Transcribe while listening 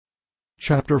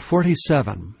Chapter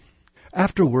 47.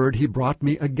 Afterward he brought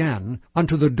me again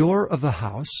unto the door of the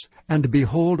house, and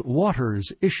behold,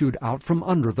 waters issued out from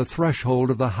under the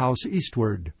threshold of the house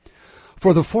eastward.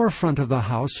 For the forefront of the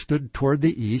house stood toward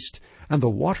the east, and the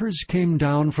waters came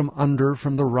down from under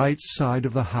from the right side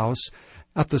of the house,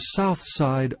 at the south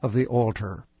side of the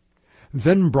altar.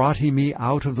 Then brought he me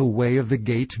out of the way of the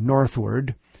gate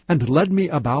northward, and led me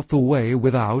about the way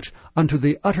without unto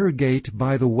the utter gate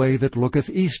by the way that looketh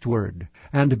eastward.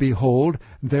 And behold,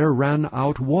 there ran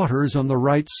out waters on the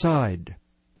right side.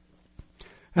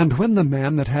 And when the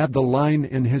man that had the line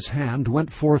in his hand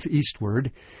went forth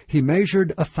eastward, he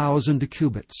measured 1,000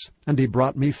 cubits, and he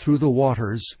brought me through the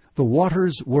waters. The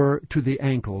waters were to the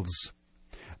ankles.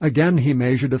 Again he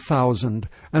measured 1,000,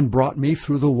 and brought me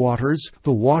through the waters.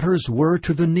 The waters were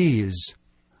to the knees.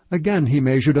 Again he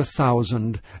measured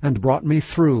 1,000, and brought me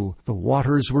through. The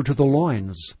waters were to the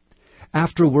loins.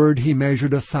 Afterward he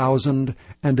measured 1,000,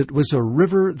 and it was a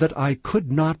river that I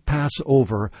could not pass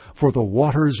over, for the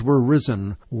waters were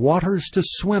risen, waters to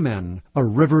swim in, a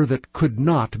river that could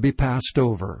not be passed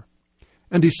over.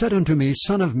 And he said unto me,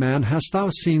 Son of man, hast thou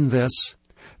seen this?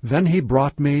 Then he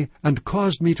brought me, and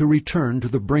caused me to return to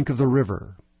the brink of the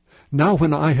river. Now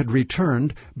when I had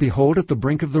returned, behold, at the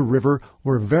brink of the river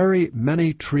were very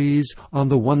many trees on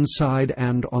the one side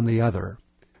and on the other.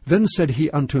 Then said he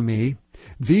unto me,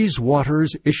 These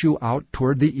waters issue out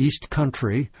toward the east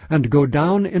country, and go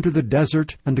down into the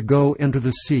desert, and go into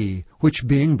the sea, which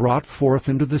being brought forth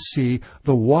into the sea,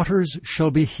 the waters shall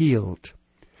be healed.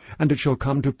 And it shall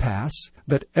come to pass,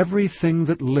 that everything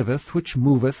that liveth, which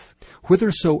moveth,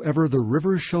 whithersoever the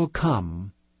river shall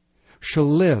come, shall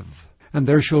live. And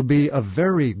there shall be a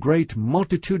very great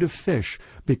multitude of fish,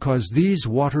 because these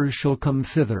waters shall come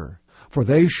thither. For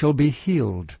they shall be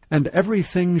healed, and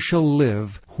everything shall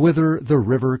live, whither the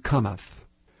river cometh.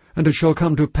 And it shall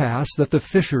come to pass, that the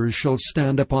fishers shall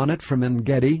stand upon it from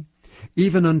En-gedi,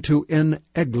 even unto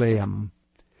En-eglaim.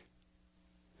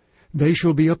 They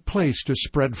shall be a place to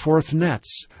spread forth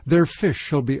nets. Their fish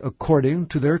shall be according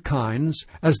to their kinds,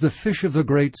 as the fish of the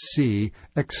great sea,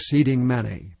 exceeding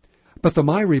many. But the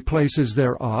miry places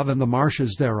thereof and the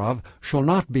marshes thereof shall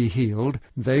not be healed,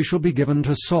 they shall be given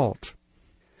to salt.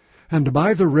 And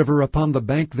by the river upon the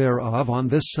bank thereof, on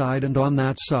this side and on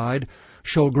that side,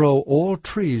 shall grow all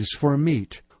trees for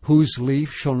meat, whose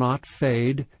leaf shall not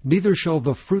fade, neither shall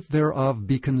the fruit thereof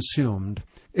be consumed.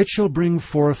 It shall bring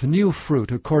forth new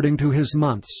fruit according to his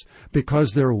months,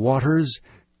 because their waters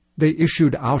they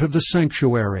issued out of the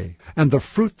sanctuary, and the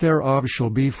fruit thereof shall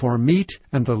be for meat,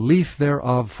 and the leaf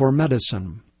thereof for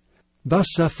medicine. Thus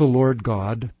saith the Lord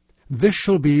God, This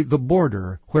shall be the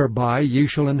border whereby ye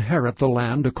shall inherit the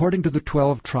land according to the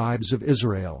 12 tribes of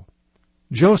Israel.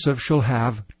 Joseph shall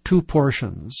have 2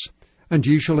 portions, and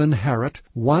ye shall inherit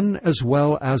one as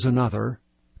well as another,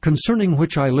 concerning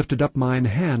which I lifted up mine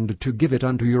hand to give it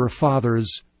unto your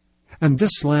fathers, and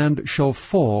this land shall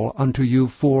fall unto you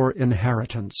for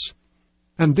inheritance.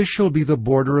 And this shall be the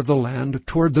border of the land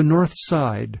toward the north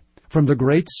side, from the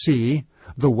great sea,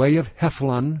 the way of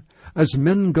Hethlon, as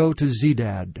men go to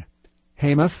Zedad,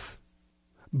 Hamath,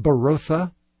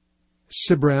 Berotha,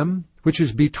 Sibrem, which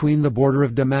is between the border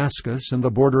of Damascus and the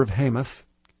border of Hamath,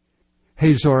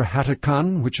 Hazor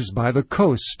Hatticon, which is by the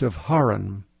coast of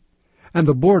Haran. And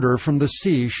the border from the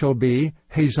sea shall be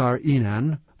Hazar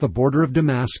Enan, the border of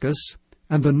Damascus,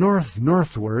 and the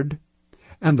northward,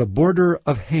 and the border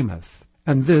of Hamath,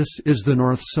 and this is the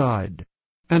north side.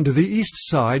 And the east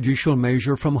side you shall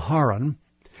measure from Haran,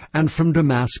 and from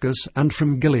Damascus, and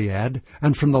from Gilead,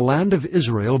 and from the land of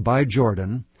Israel by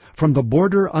Jordan, from the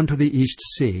border unto the east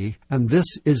sea, and this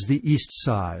is the east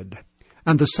side.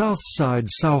 And the south side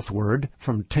southward,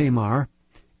 from Tamar,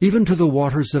 even to the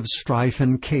waters of Strife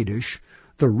and Kadesh,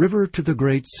 the river to the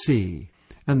great sea,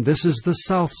 and this is the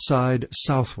south side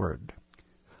southward.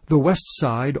 The west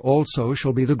side also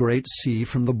shall be the great sea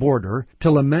from the border,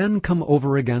 till a man come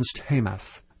over against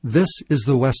Hamath. This is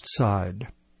the west side.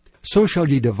 So shall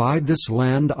ye divide this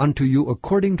land unto you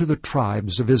according to the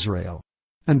tribes of Israel.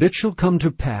 And it shall come to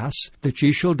pass that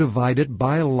ye shall divide it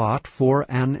by lot for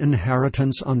an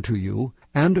inheritance unto you,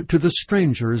 and to the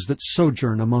strangers that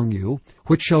sojourn among you,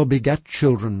 which shall beget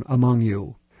children among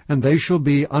you. And they shall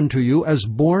be unto you as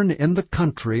born in the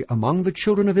country among the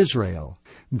children of Israel.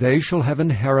 They shall have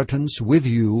inheritance with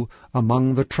you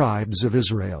among the tribes of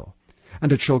Israel.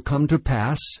 And it shall come to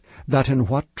pass, that in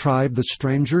what tribe the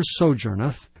stranger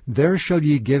sojourneth, there shall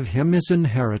ye give him his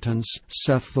inheritance,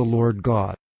 saith the Lord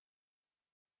God.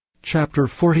 Chapter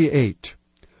 48.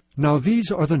 Now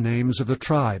these are the names of the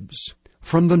tribes.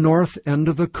 From the north end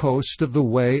of the coast of the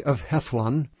way of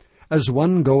Hethlon, as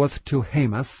one goeth to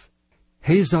Hamath,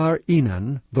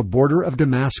 Hazar-Enan, the border of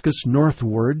Damascus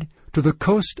northward, to the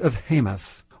coast of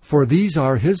Hamath. For these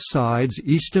are his sides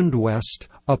east and west,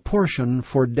 a portion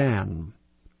for Dan.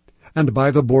 And by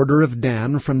the border of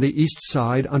Dan from the east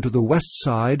side unto the west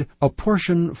side, a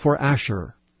portion for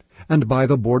Asher. And by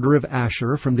the border of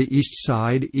Asher from the east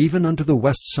side even unto the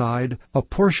west side, a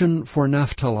portion for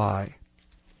Naphtali.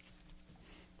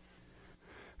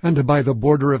 And by the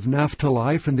border of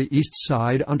Naphtali from the east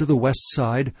side unto the west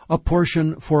side, a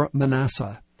portion for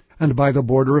Manasseh. And by the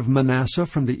border of Manasseh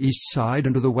from the east side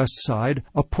unto the west side,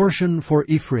 a portion for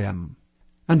Ephraim.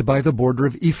 And by the border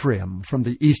of Ephraim from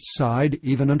the east side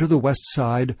even unto the west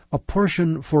side, a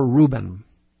portion for Reuben.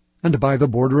 And by the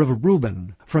border of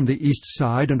Reuben from the east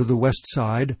side unto the west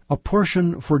side, a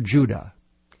portion for Judah.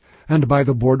 And by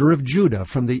the border of Judah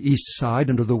from the east side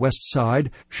unto the west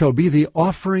side shall be the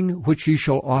offering which ye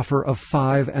shall offer of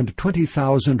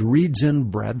 25,000 reeds in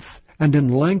breadth, and in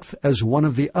length as one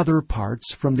of the other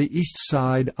parts from the east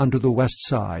side unto the west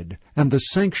side, and the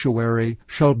sanctuary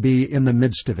shall be in the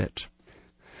midst of it.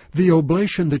 The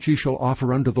oblation that ye shall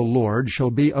offer unto the Lord shall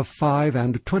be of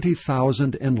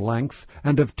 25,000 in length,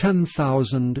 and of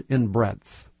 10,000 in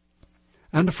breadth.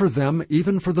 And for them,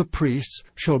 even for the priests,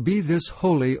 shall be this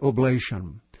holy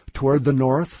oblation. Toward the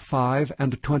north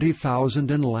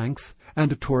 25,000 in length,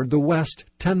 and toward the west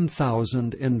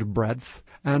 10,000 in breadth,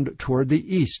 and toward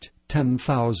the east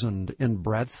 10,000 in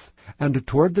breadth, and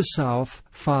toward the south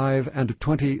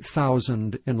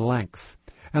 25,000 in length.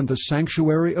 And the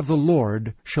sanctuary of the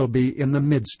Lord shall be in the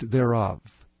midst thereof.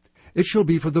 It shall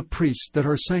be for the priests that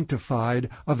are sanctified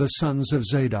of the sons of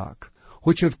Zadok,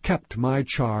 which have kept my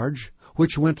charge,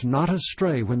 which went not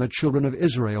astray when the children of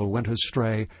Israel went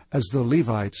astray, as the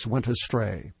Levites went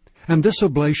astray. And this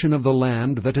oblation of the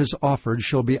land that is offered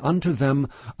shall be unto them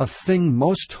a thing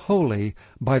most holy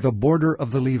by the border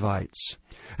of the Levites.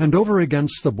 And over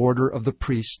against the border of the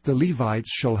priests the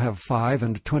Levites shall have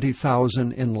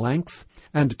 25,000 in length,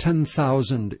 and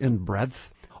 10,000 in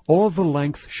breadth. All the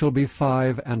length shall be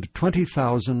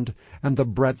 25,000, and the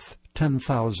breadth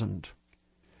 10,000.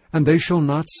 And they shall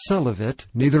not sell of it,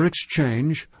 neither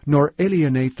exchange, nor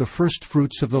alienate the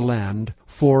firstfruits of the land,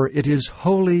 for it is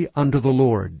holy unto the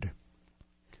Lord.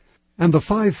 And the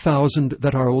 5,000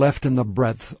 that are left in the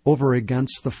breadth over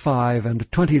against the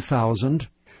 25,000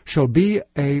 shall be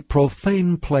a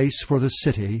profane place for the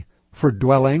city, for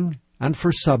dwelling, and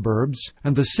for suburbs,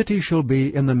 and the city shall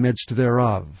be in the midst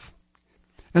thereof.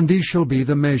 And these shall be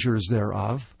the measures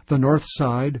thereof: the north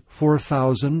side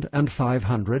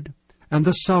 4,500, and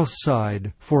the south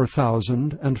side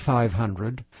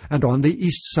 4,500, and on the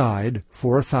east side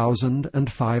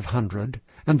 4,500,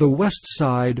 and the west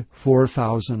side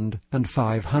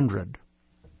 4,500.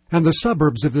 And the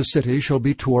suburbs of the city shall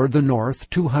be toward the north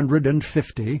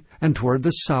 250, and toward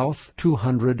the south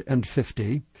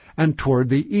 250, and toward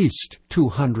the east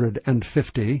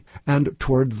 250, and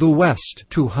toward the west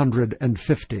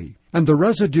 250. And the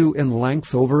residue in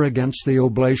length over against the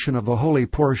oblation of the holy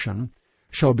portion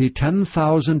shall be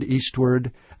 10,000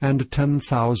 eastward, and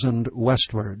 10,000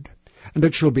 westward. And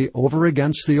it shall be over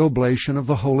against the oblation of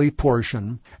the holy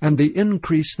portion, and the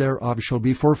increase thereof shall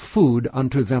be for food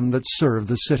unto them that serve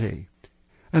the city.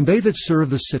 And they that serve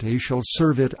the city shall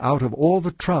serve it out of all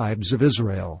the tribes of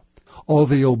Israel. All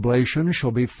the oblation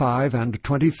shall be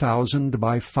 25,000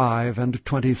 by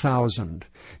 25,000.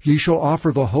 Ye shall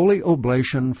offer the holy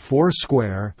oblation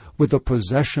foursquare with the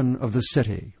possession of the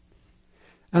city.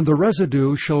 And the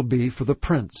residue shall be for the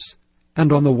prince,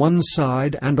 and on the one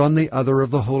side and on the other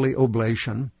of the holy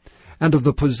oblation, and of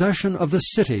the possession of the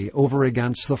city over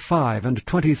against the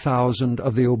 25,000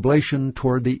 of the oblation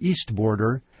toward the east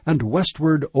border, and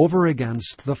westward over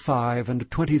against the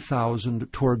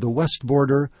 25,000 toward the west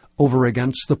border, over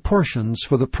against the portions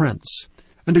for the prince.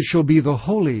 And it shall be the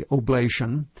holy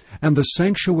oblation, and the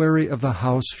sanctuary of the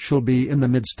house shall be in the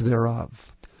midst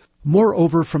thereof.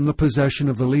 Moreover, from the possession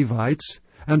of the Levites,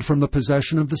 and from the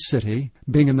possession of the city,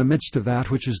 being in the midst of that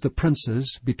which is the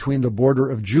prince's, between the border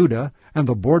of Judah and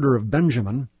the border of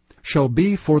Benjamin, shall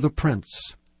be for the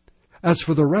prince. As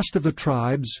for the rest of the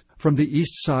tribes, from the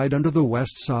east side unto the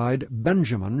west side,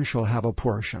 Benjamin shall have a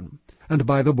portion. And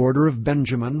by the border of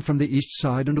Benjamin, from the east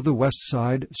side unto the west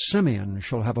side, Simeon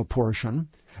shall have a portion.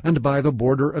 And by the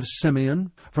border of Simeon,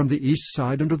 from the east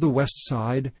side unto the west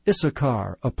side,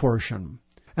 Issachar a portion.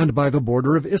 And by the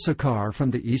border of Issachar,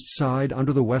 from the east side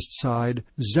unto the west side,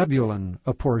 Zebulun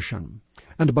a portion.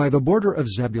 And by the border of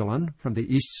Zebulun, from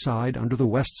the east side unto the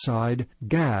west side,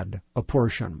 Gad a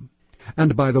portion.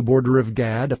 And by the border of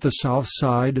Gad at the south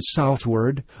side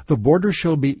southward, the border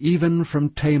shall be even from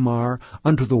Tamar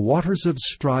unto the waters of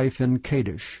strife in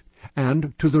Kadesh.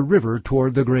 and to the river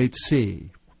toward the great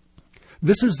sea.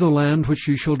 This is the land which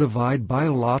ye shall divide by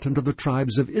lot unto the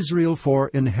tribes of Israel for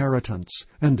inheritance,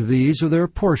 and these are their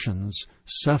portions,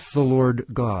 saith the Lord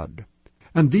God.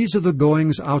 And these are the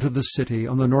goings out of the city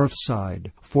on the north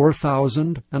side,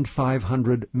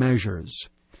 4,500 measures.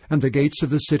 And the gates of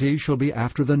the city shall be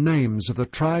after the names of the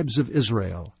tribes of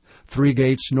Israel, 3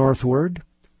 gates northward,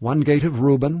 1 gate of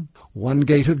Reuben, 1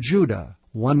 gate of Judah,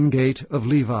 1 gate of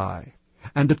Levi.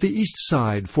 And at the east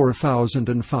side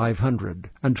 4,500,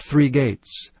 and 3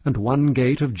 gates, and 1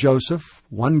 gate of Joseph,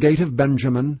 1 gate of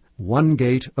Benjamin, 1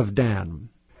 gate of Dan.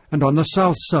 And on the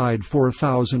south side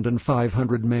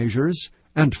 4,500 measures,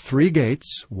 and 3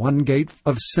 gates, 1 gate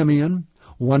of Simeon,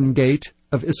 1 gate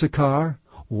of Issachar,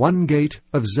 1 gate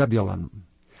of Zebulun.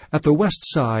 At the west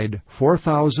side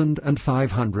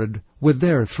 4,500, with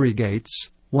their 3 gates,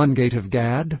 1 gate of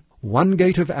Gad, 1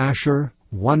 gate of Asher,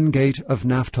 1 gate of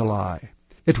Naphtali.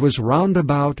 It was round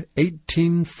about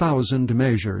 18,000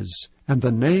 measures, and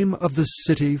the name of the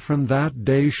city from that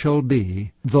day shall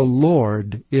be, The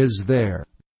Lord is there.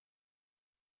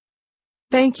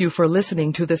 Thank you for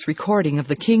listening to this recording of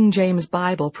the King James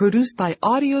Bible produced by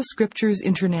Audio Scriptures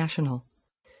International.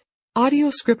 Audio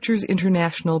Scriptures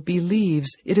International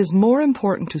believes it is more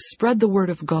important to spread the Word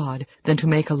of God than to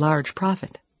make a large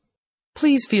profit.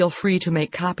 Please feel free to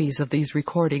make copies of these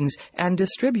recordings and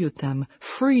distribute them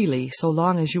freely so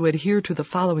long as you adhere to the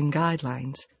following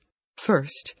guidelines.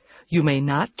 First, you may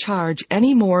not charge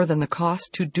any more than the cost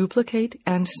to duplicate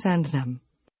and send them.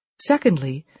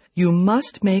 Secondly, you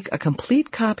must make a complete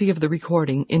copy of the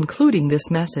recording, including this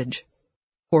message.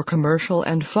 For commercial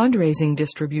and fundraising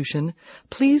distribution,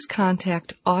 please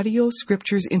contact Audio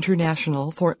Scriptures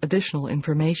International for additional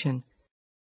information.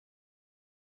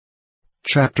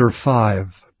 Chapter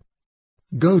 5.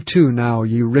 Go to now,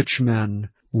 ye rich men,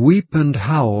 weep and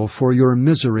howl for your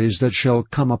miseries that shall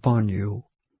come upon you.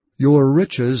 Your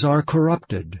riches are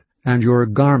corrupted, and your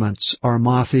garments are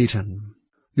moth-eaten.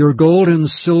 Your gold and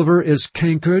silver is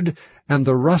cankered, and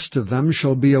the rust of them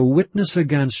shall be a witness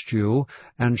against you,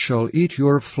 and shall eat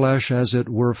your flesh as it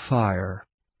were fire.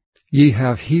 Ye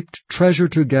have heaped treasure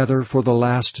together for the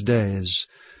last days.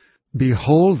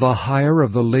 Behold, the hire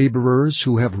of the laborers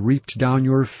who have reaped down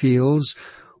your fields,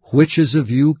 which is of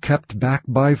you kept back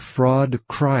by fraud,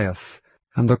 crieth,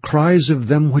 and the cries of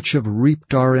them which have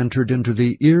reaped are entered into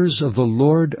the ears of the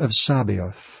Lord of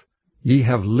Sabaoth. Ye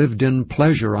have lived in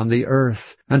pleasure on the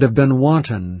earth, and have been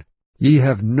wanton. Ye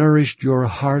have nourished your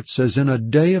hearts as in a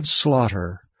day of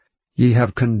slaughter. Ye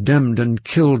have condemned and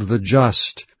killed the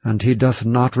just, and he doth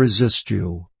not resist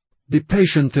you. Be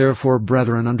patient therefore,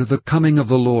 brethren, unto the coming of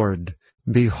the Lord.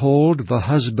 Behold, the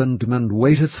husbandman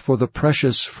waiteth for the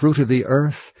precious fruit of the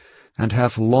earth, and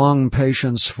hath long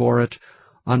patience for it,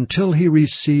 until he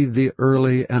receive the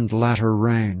early and latter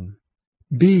rain.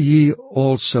 Be ye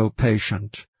also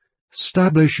patient.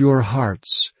 Stablish your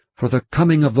hearts, for the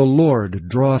coming of the Lord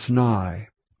draweth nigh.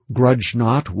 Grudge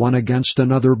not one against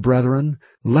another, brethren,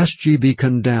 lest ye be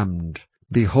condemned.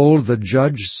 Behold, the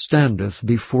judge standeth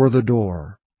before the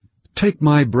door. Take,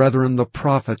 my brethren, the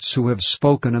prophets who have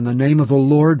spoken in the name of the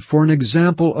Lord for an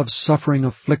example of suffering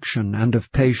affliction and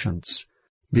of patience.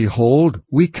 Behold,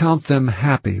 we count them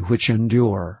happy which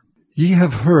endure. Ye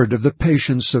have heard of the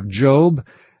patience of Job,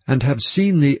 and have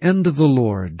seen the end of the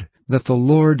Lord, that the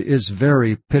Lord is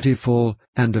very pitiful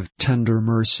and of tender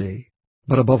mercy.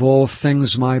 But above all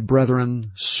things, my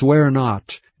brethren, swear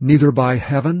not, neither by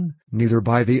heaven, neither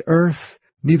by the earth,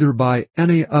 neither by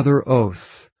any other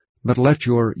oath. But let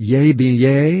your yea be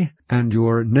yea, and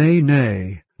your nay,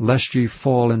 nay, lest ye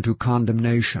fall into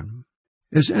condemnation.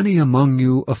 Is any among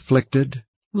you afflicted?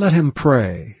 Let him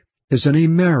pray. Is any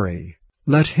merry?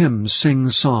 Let him sing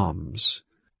psalms.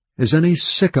 Is any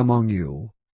sick among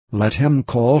you? Let him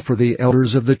call for the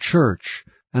elders of the church,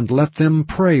 and let them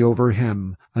pray over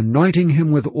him, anointing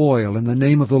him with oil in the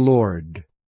name of the Lord.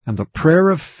 And the prayer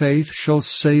of faith shall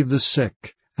save the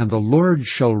sick, and the Lord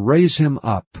shall raise him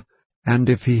up. And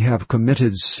if he have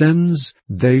committed sins,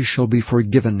 they shall be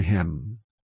forgiven him.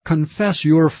 Confess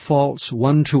your faults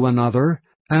one to another,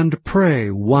 and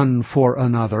pray one for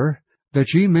another,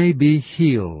 that ye may be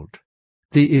healed.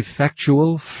 The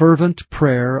effectual, fervent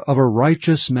prayer of a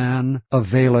righteous man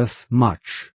availeth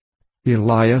much.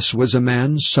 Elias was a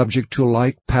man subject to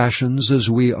like passions as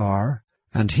we are,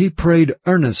 and he prayed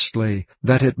earnestly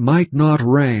that it might not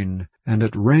rain, and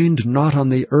it rained not on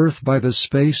the earth by the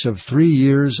space of 3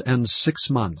 years and 6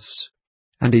 months.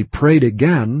 And he prayed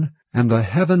again, and the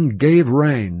heaven gave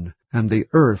rain, and the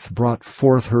earth brought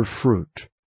forth her fruit.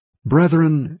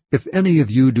 Brethren, if any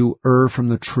of you do err from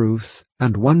the truth,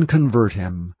 and one convert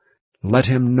him, Let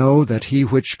him know that he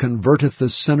which converteth the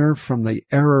sinner from the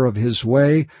error of his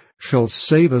way shall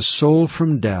save a soul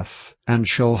from death, and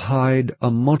shall hide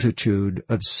a multitude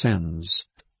of sins.